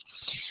 smiley,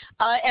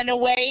 and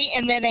away,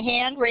 and then a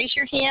hand. Raise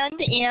your hand,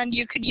 and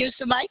you could use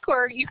the mic,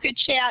 or you could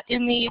chat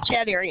in the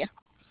chat area.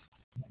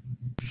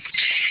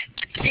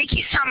 Thank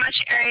you so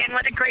much, Arian.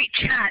 What a great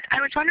chat.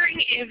 I was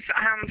wondering if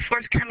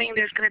forthcoming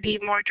there's going to be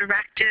more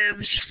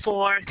directives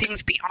for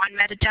things beyond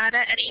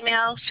metadata and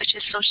email, such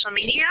as social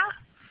media.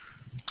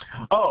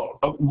 Oh,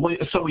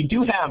 so we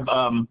do have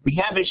we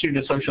have issued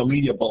a social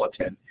media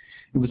bulletin.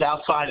 It was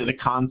outside of the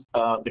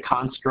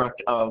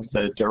construct of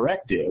the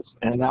directive,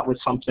 and that was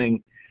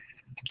something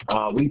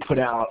we put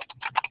out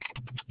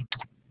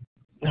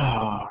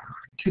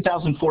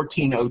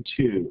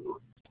 2014-02.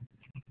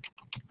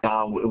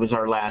 It was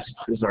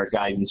our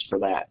guidance for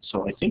that.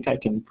 So I think I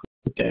can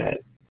put that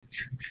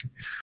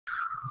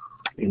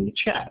in the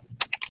chat.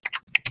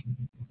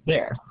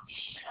 There.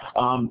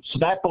 So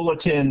that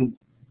bulletin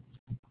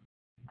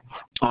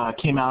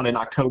came out in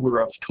October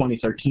of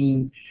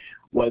 2013.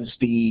 Was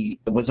a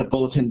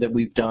bulletin that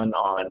we've done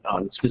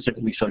on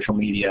specifically social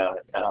media.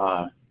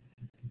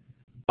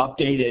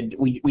 Updated.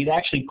 We'd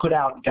actually put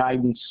out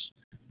guidance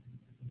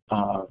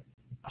a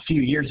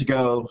few years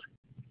ago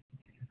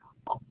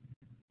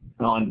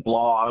on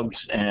blogs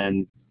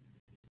and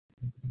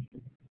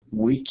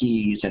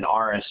wikis and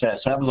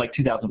RSS. That was like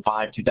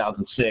 2005,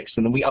 2006,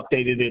 and then we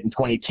updated it in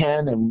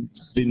 2010, and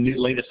the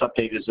latest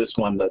update is this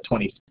one, the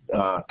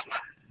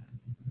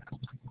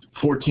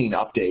 2014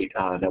 update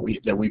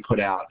that we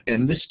put out.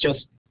 And this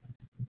just,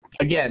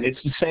 again,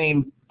 it's the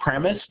same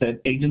premise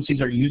that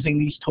agencies are using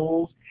these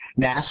tools.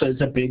 NASA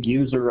is a big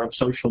user of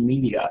social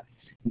media.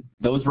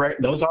 Those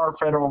are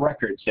federal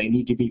records. They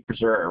need to be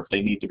preserved.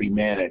 They need to be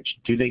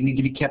managed. Do they need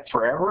to be kept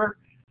forever?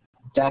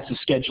 That's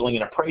a scheduling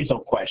and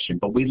appraisal question,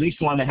 but we at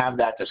least want to have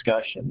that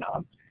discussion.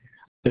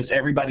 Does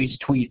everybody's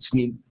tweets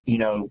need,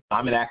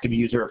 I'm an active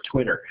user of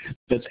Twitter.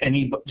 Do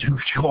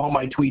all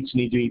my tweets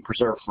need to be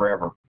preserved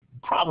forever?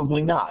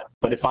 Probably not.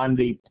 But if I'm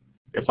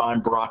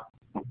Barack,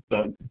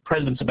 the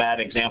president's a bad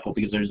example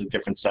because there's a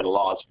different set of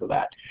laws for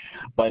that.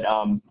 But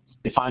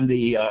if I'm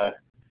the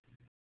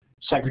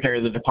Secretary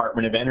of the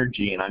Department of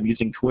Energy and I'm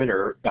using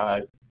Twitter,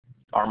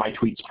 are my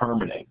tweets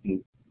permanent?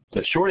 And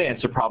the short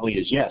answer probably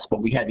is yes,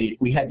 but we had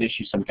to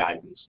issue some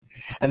guidance.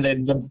 And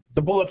then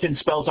the bulletin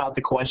spells out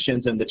the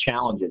questions and the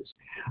challenges.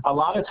 A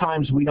lot of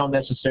times we don't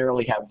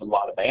necessarily have a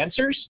lot of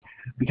answers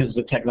because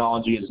the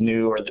technology is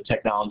new or the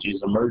technology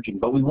is emerging,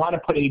 but we want to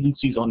put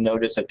agencies on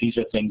notice that these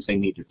are things they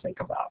need to think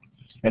about.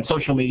 And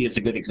social media is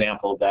a good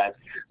example of that.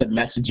 The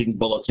messaging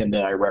bulletin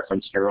that I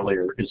referenced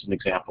earlier is an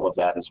example of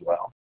that as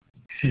well.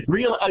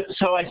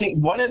 So I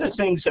think one of the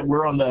things that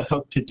we're on the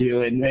hook to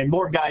do, and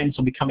more guidance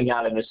will be coming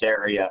out in this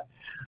area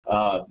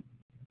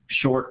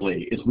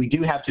shortly, is we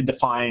do have to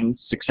define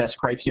success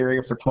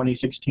criteria for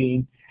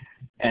 2016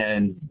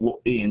 and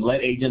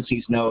let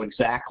agencies know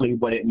exactly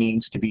what it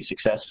means to be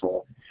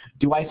successful.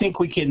 Do I think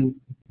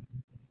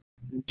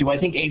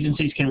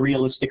agencies can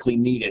realistically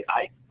meet it?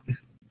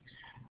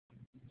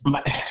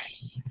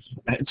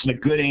 It's a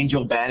good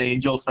angel, bad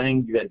angel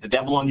thing. You got the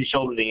devil on your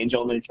shoulder, the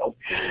angel on your shoulder.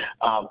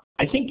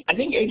 I think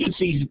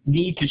agencies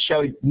need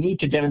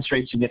to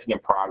demonstrate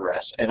significant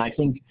progress, and I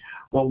think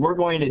what we're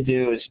going to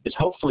do is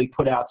hopefully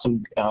put out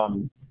some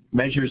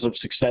measures of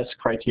success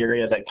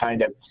criteria that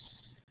kind of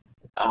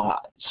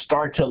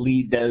start to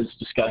lead those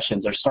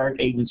discussions, or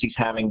start agencies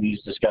having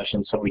these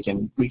discussions, so we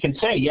can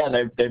say, yeah,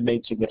 they've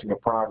made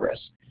significant progress.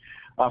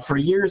 For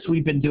years,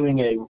 we've been doing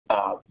a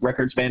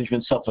records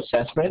management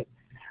self-assessment,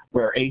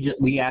 where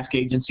we ask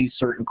agencies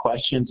certain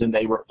questions and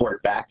they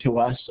report back to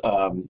us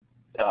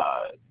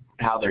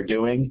how they're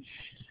doing.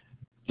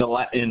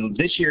 In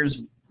this year's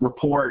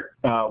report,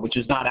 which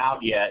is not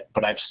out yet,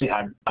 but I've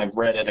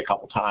read it a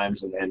couple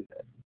times and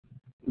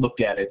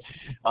looked at it,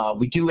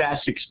 we do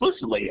ask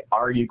explicitly,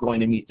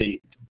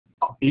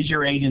 is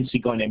your agency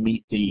going to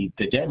meet the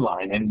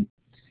deadline? And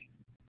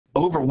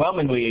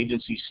overwhelmingly,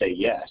 agencies say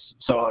yes.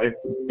 So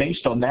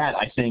based on that,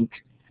 I think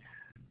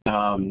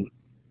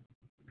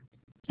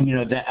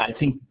I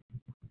think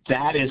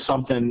that is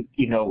something,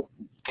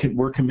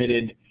 we're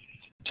committed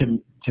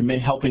to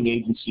helping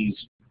agencies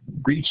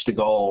reach the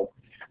goal.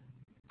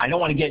 I don't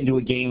want to get into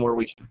a game where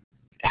we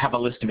have a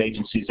list of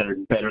agencies that are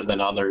better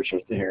than others.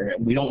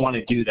 We don't want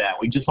to do that.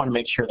 We just want to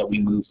make sure that we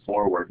move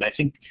forward.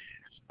 And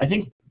I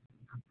think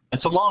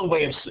it's a long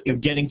way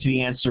of getting to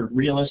the answer.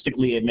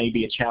 Realistically, it may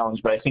be a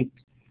challenge, but I think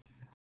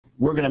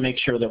we're going to make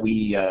sure that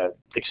we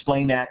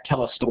explain that,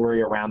 tell a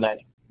story around that,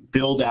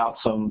 build out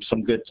some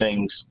good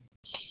things.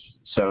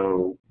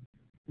 So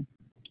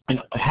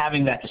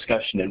having that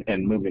discussion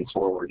and moving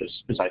forward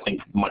is, I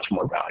think, much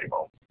more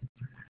valuable.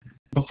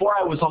 Before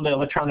I was on the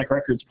electronic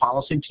records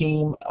policy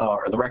team,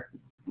 or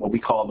what we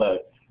call the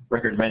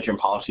Records Management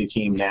Policy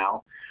team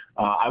now,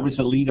 I was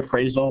the lead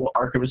appraisal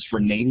archivist for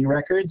Navy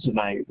records, and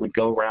I would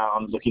go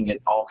around looking at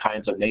all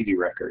kinds of Navy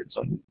records.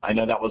 And I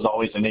know that was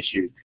always an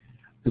issue,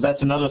 because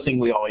that's another thing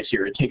we always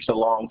hear. It takes a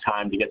long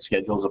time to get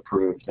schedules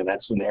approved, and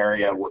that's an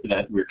area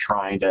that we're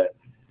trying to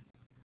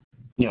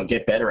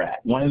get better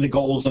at. One of the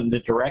goals in the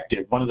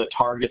directive, one of the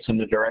targets in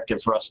the directive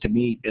for us to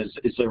meet is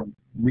a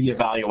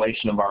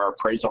reevaluation of our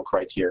appraisal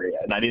criteria.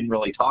 And I didn't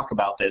really talk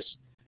about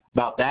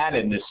that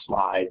in this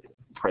slide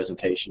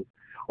presentation,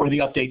 or the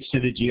updates to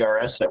the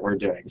GRS that we're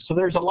doing. So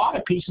there's a lot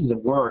of pieces of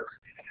work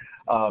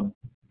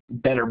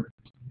that are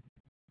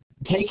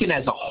taken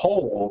as a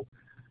whole,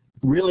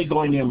 really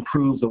going to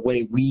improve the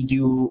way we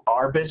do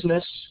our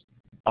business,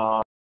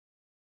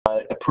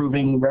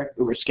 approving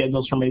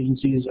schedules from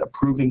agencies,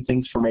 approving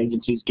things from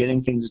agencies,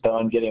 getting things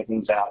done, getting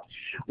things out,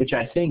 which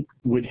I think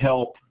would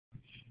help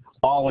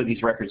all of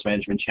these records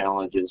management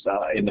challenges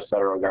in the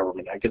federal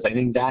government, because I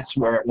think that's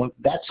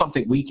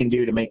something we can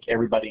do to make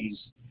everybody's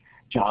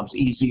jobs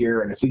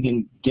easier. And if we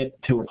can get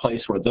to a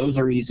place where those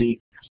are easy,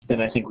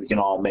 then I think we can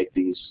all make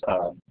these,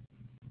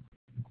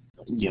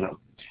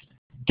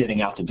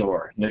 getting out the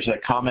door. There's a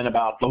comment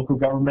about local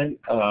government.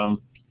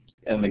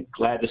 And I'm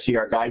glad to see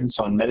our guidance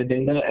on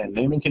metadata and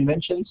naming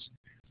conventions.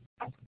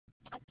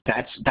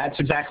 That's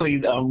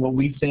exactly what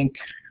we think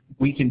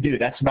we can do.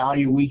 That's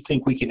value we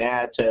think we can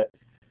add to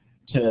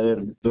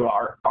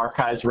our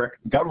archives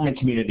government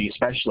community,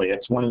 especially.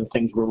 It's one of the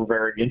things we're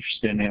very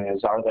interested in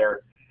is, are there,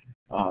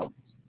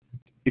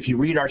 if you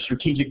read our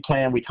strategic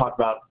plan, we talk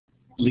about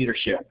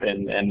leadership,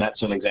 and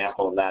that's an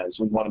example of that, is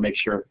we want to make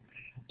sure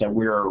that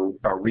we're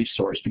a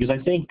resource, because I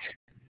think,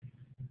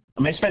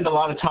 I spend a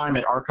lot of time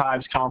at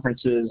archives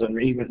conferences,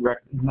 and even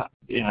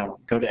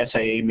go to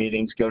SAA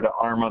meetings, go to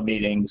ARMA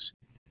meetings,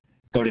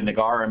 go to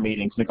NAGARA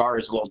meetings.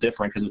 NAGARA is a little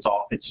different because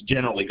it's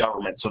generally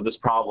government, so this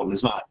problem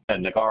is not a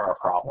NAGARA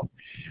problem.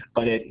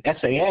 But at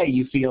SAA,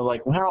 you feel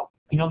like, well,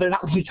 they're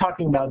not really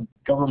talking about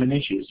government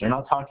issues. They're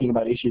not talking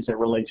about issues that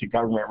relate to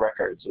government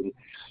records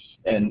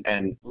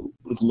and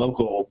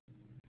local,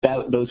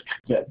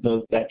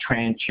 that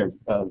tranche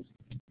of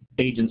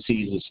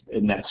agencies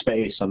in that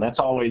space, and that's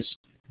always.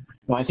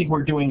 Well, I think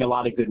we're doing a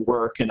lot of good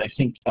work, and I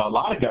think a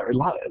lot of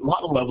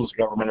levels of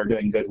government are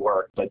doing good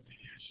work, but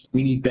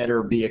we need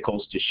better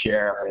vehicles to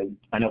share. And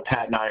I know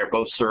Pat and I are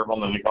both serve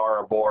on the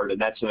NAGARA board,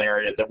 and that's an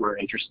area that we're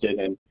interested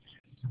in,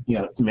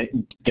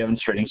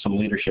 demonstrating some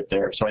leadership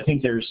there. So I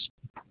think there's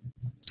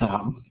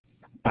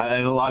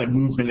a lot of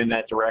movement in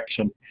that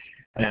direction,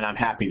 and I'm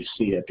happy to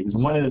see it, because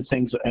one of the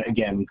things,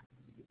 again,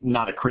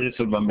 not a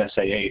criticism of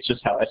SAA, it's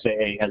just how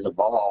SAA has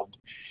evolved.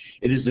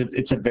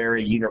 It's a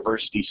very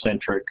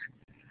university-centric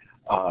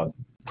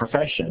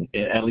profession,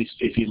 at least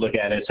if you look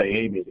at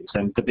SAA meetings,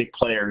 and the big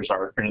players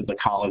are in the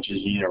colleges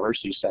and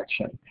university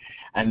section,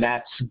 and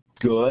that's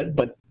good,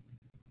 but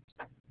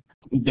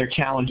their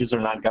challenges are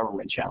not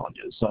government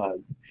challenges.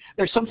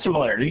 There's some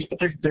similarities, but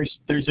there's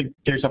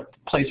a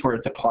place where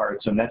it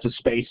departs, and that's a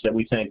space that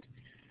we think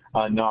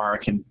NARA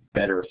can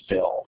better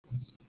fill.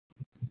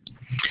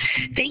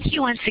 Thank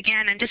you once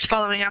again, and just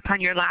following up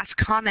on your last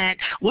comment,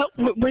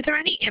 were there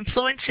any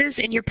influences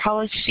in your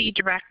policy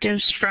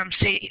directives from,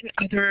 say,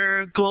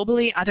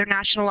 globally, other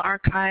national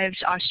archives,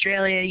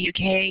 Australia,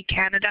 UK,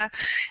 Canada,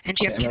 and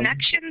do you have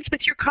connections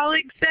with your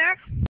colleagues there?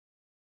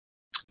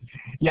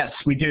 Yes,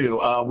 we do.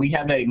 We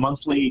have a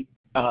monthly,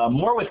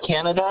 more with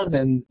Canada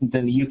than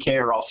the UK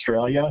or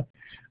Australia.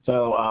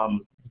 So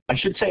I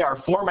should say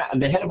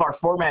the head of our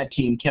format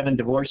team, Kevin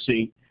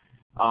DeVorsey,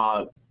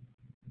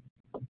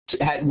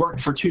 had worked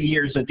for 2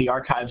 years at the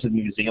Archives of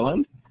New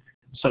Zealand,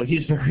 so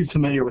he's very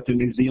familiar with the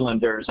New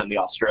Zealanders and the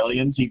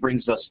Australians. He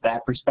brings us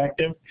that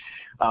perspective.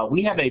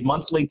 We have a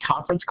monthly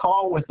conference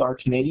call with our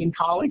Canadian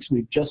colleagues.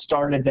 We've just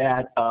started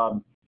that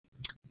about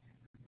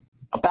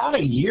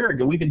a year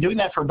ago. We've been doing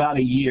that for about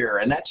a year,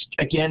 and that's,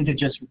 again, to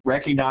just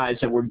recognize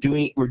that we're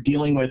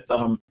dealing with,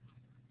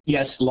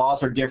 yes,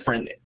 laws are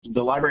different.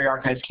 The Library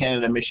Archives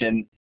Canada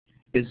mission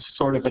is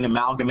sort of an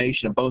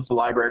amalgamation of both the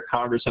Library of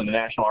Congress and the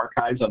National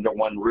Archives under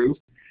one roof.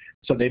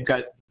 So they've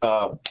got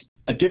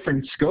a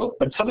different scope,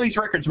 but some of these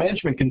records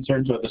management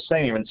concerns are the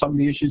same, and some of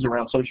the issues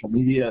around social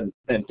media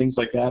and things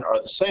like that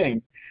are the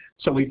same.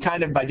 So we've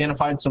kind of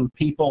identified some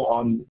people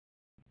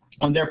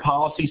on their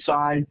policy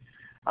side.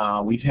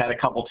 We've had a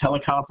couple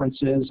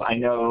teleconferences. I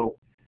know,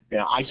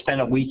 I spent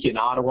a week in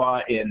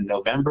Ottawa in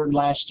November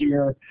last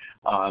year,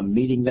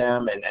 meeting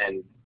them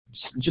and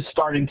just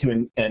starting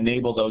to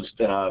enable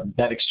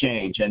that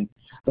exchange, and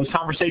those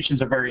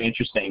conversations are very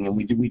interesting. And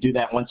we do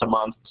that once a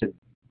month to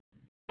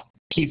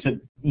keep it.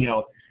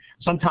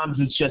 Sometimes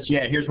it's just,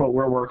 yeah, here's what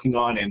we're working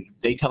on, and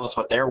they tell us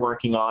what they're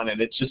working on,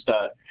 and it's just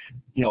a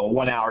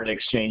 1 hour to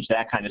exchange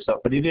that kind of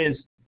stuff. But it is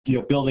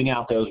building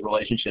out those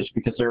relationships,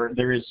 because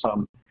there is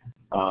some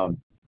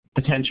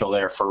potential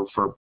there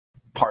for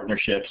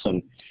partnerships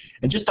and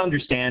just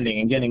understanding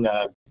and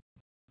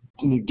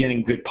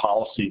getting good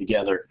policy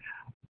together.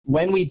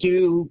 when we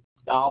do,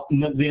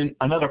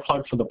 another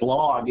plug for the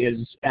blog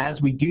is as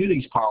we do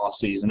these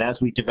policies and as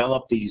we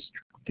develop these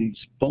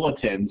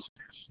bulletins,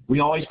 we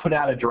always put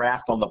out a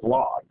draft on the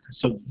blog.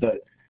 So the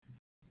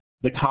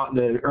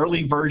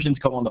early versions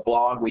go on the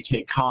blog. We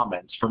take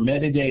comments. For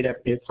metadata,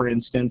 if, for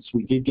instance,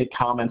 we did get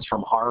comments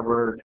from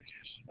Harvard.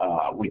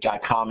 We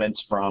got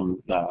comments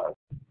from,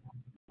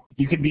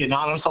 you could be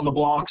anonymous on the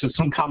blog, so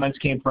some comments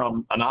came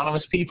from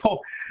anonymous people.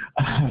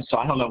 So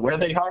I don't know where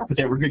they are, but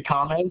they were good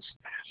comments.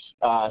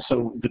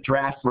 So the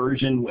draft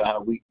version,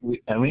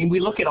 we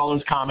look at all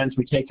those comments,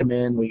 we take them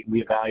in, we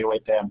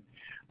evaluate them.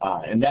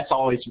 And that's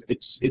always,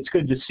 it's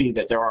good to see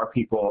that there are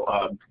people,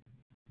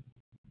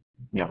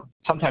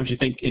 sometimes you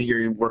think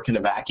you're working a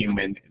vacuum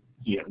and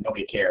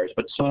nobody cares,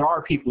 but so there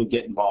are people who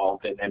get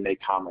involved and make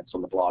comments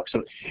on the blog.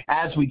 So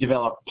as we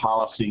develop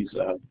policies,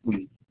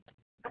 we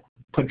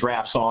put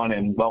drafts on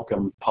and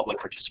welcome public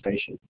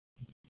participation.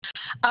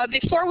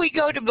 Before we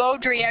go to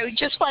Baudry, I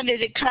just wanted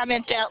to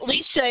comment that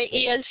Lisa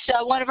is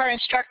one of our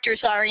instructors,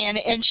 Arian,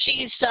 and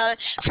she's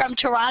from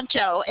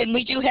Toronto, and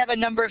we do have a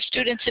number of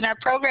students in our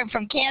program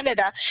from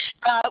Canada,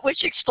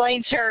 which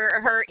explains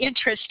her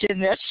interest in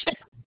this.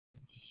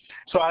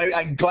 So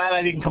I'm glad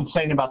I didn't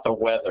complain about the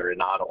weather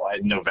in Ottawa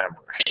in November.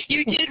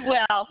 You did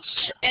well.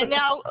 And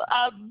now,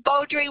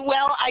 Baudry,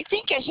 well, I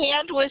think a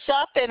hand was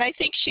up, and I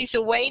think she's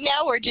away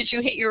now, or did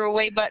you hit your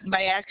away button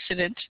by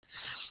accident?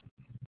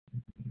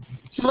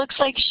 Looks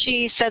like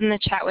she said in the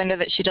chat window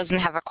that she doesn't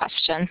have a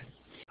question.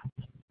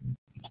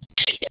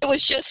 It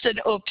was just an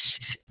oops.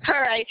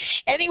 All right.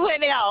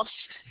 Anyone else?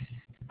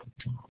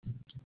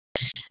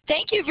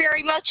 Thank you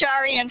very much,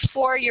 Arian,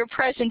 for your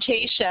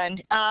presentation.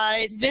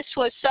 This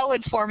was so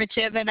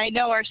informative, and I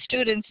know our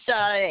students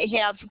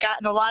have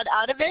gotten a lot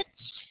out of it.